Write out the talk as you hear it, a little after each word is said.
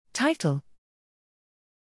Title: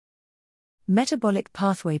 Metabolic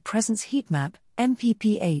Pathway-Presence-Heatmap,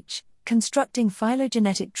 MPPH, Constructing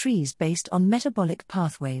Phylogenetic Trees Based on Metabolic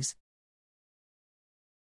Pathways.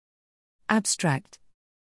 Abstract: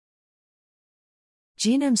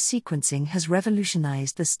 Genome sequencing has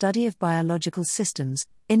revolutionized the study of biological systems,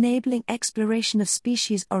 enabling exploration of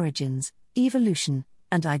species origins, evolution,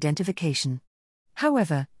 and identification.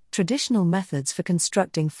 However, traditional methods for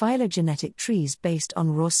constructing phylogenetic trees based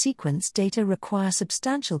on raw sequence data require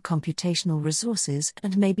substantial computational resources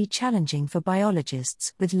and may be challenging for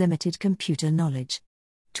biologists with limited computer knowledge.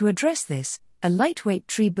 To address this, a lightweight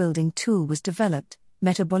tree-building tool was developed,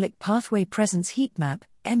 Metabolic-Pathway-Presence-Heatmap,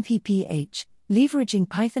 MPPH, leveraging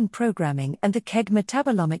Python programming and the KEGG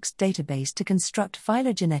metabolomics database to construct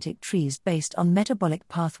phylogenetic trees based on metabolic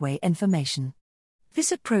pathway information.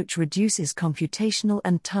 This approach reduces computational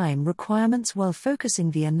and time requirements while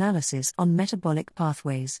focusing the analysis on metabolic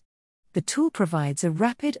pathways. The tool provides a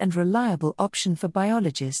rapid and reliable option for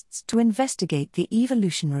biologists to investigate the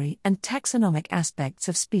evolutionary and taxonomic aspects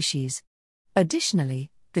of species. Additionally,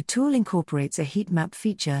 the tool incorporates a heat map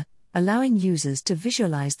feature, allowing users to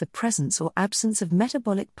visualize the presence or absence of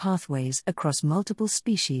metabolic pathways across multiple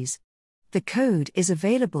species. The code is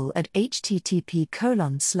available at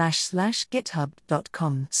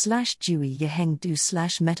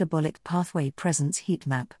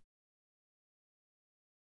http://github.com/deweyehengdu/metabolic-pathway-presence-heatmap.